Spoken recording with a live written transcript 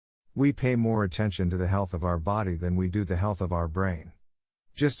We pay more attention to the health of our body than we do the health of our brain.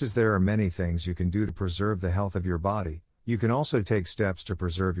 Just as there are many things you can do to preserve the health of your body, you can also take steps to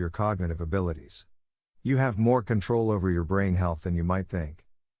preserve your cognitive abilities. You have more control over your brain health than you might think.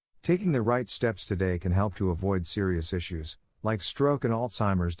 Taking the right steps today can help to avoid serious issues, like stroke and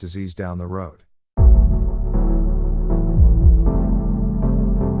Alzheimer's disease down the road.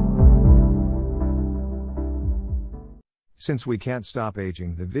 Since we can't stop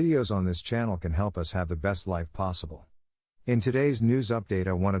aging, the videos on this channel can help us have the best life possible. In today's news update,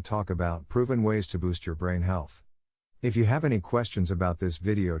 I want to talk about proven ways to boost your brain health. If you have any questions about this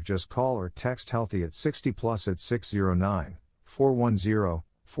video, just call or text Healthy at 60 plus at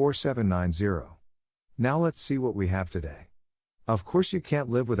 609-410-4790. Now let's see what we have today. Of course, you can't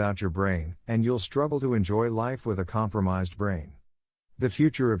live without your brain, and you'll struggle to enjoy life with a compromised brain. The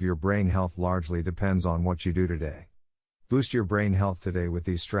future of your brain health largely depends on what you do today. Boost your brain health today with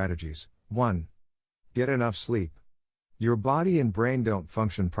these strategies. 1. Get enough sleep. Your body and brain don't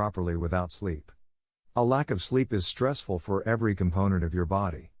function properly without sleep. A lack of sleep is stressful for every component of your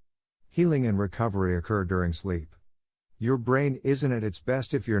body. Healing and recovery occur during sleep. Your brain isn't at its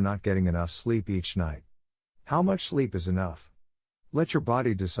best if you're not getting enough sleep each night. How much sleep is enough? Let your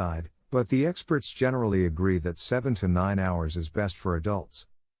body decide, but the experts generally agree that 7 to 9 hours is best for adults.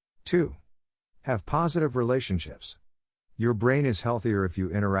 2. Have positive relationships. Your brain is healthier if you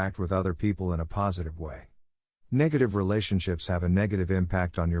interact with other people in a positive way. Negative relationships have a negative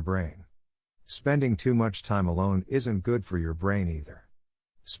impact on your brain. Spending too much time alone isn't good for your brain either.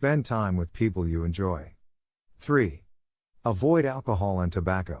 Spend time with people you enjoy. 3. Avoid alcohol and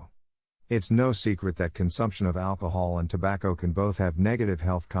tobacco. It's no secret that consumption of alcohol and tobacco can both have negative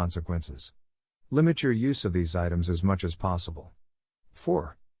health consequences. Limit your use of these items as much as possible.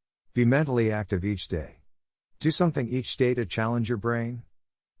 4. Be mentally active each day. Do something each day to challenge your brain.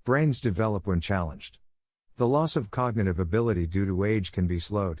 Brains develop when challenged. The loss of cognitive ability due to age can be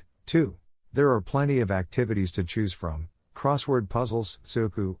slowed. 2. There are plenty of activities to choose from: crossword puzzles,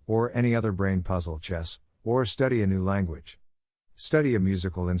 Sudoku, or any other brain puzzle, chess, or study a new language. Study a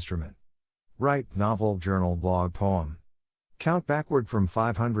musical instrument. Write, novel, journal, blog, poem. Count backward from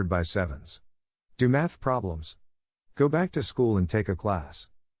 500 by sevens. Do math problems. Go back to school and take a class.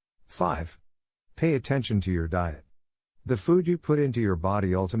 5. Pay attention to your diet. The food you put into your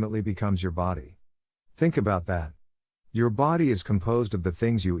body ultimately becomes your body. Think about that. Your body is composed of the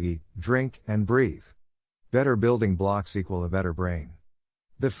things you eat, drink, and breathe. Better building blocks equal a better brain.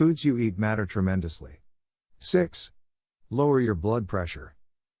 The foods you eat matter tremendously. 6. Lower your blood pressure.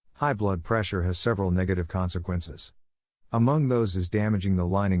 High blood pressure has several negative consequences. Among those is damaging the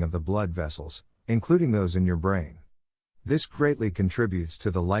lining of the blood vessels, including those in your brain. This greatly contributes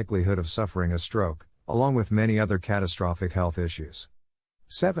to the likelihood of suffering a stroke, along with many other catastrophic health issues.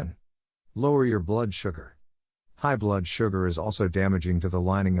 7. Lower your blood sugar. High blood sugar is also damaging to the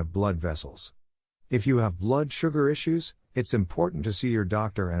lining of blood vessels. If you have blood sugar issues, it's important to see your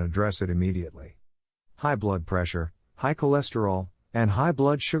doctor and address it immediately. High blood pressure, high cholesterol, and high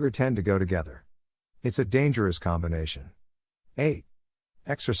blood sugar tend to go together. It's a dangerous combination. 8.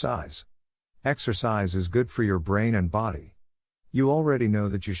 Exercise. Exercise is good for your brain and body. You already know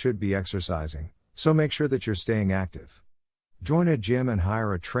that you should be exercising, so make sure that you're staying active. Join a gym and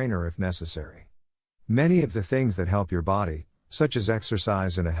hire a trainer if necessary. Many of the things that help your body, such as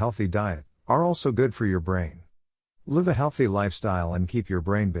exercise and a healthy diet, are also good for your brain. Live a healthy lifestyle and keep your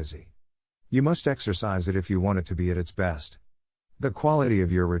brain busy. You must exercise it if you want it to be at its best. The quality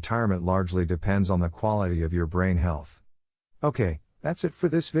of your retirement largely depends on the quality of your brain health. Okay, that's it for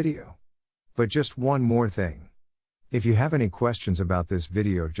this video. But just one more thing. If you have any questions about this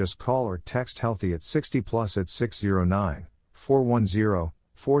video, just call or text Healthy at 60 plus at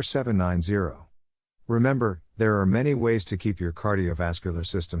 609-410-4790. Remember, there are many ways to keep your cardiovascular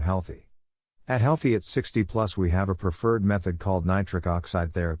system healthy. At Healthy at 60 plus we have a preferred method called nitric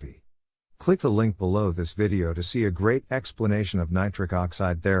oxide therapy. Click the link below this video to see a great explanation of nitric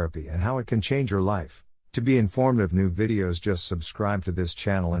oxide therapy and how it can change your life. To be informed of new videos, just subscribe to this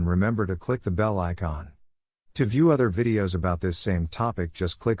channel and remember to click the bell icon. To view other videos about this same topic,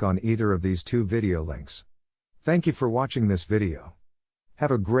 just click on either of these two video links. Thank you for watching this video.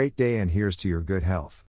 Have a great day and here's to your good health.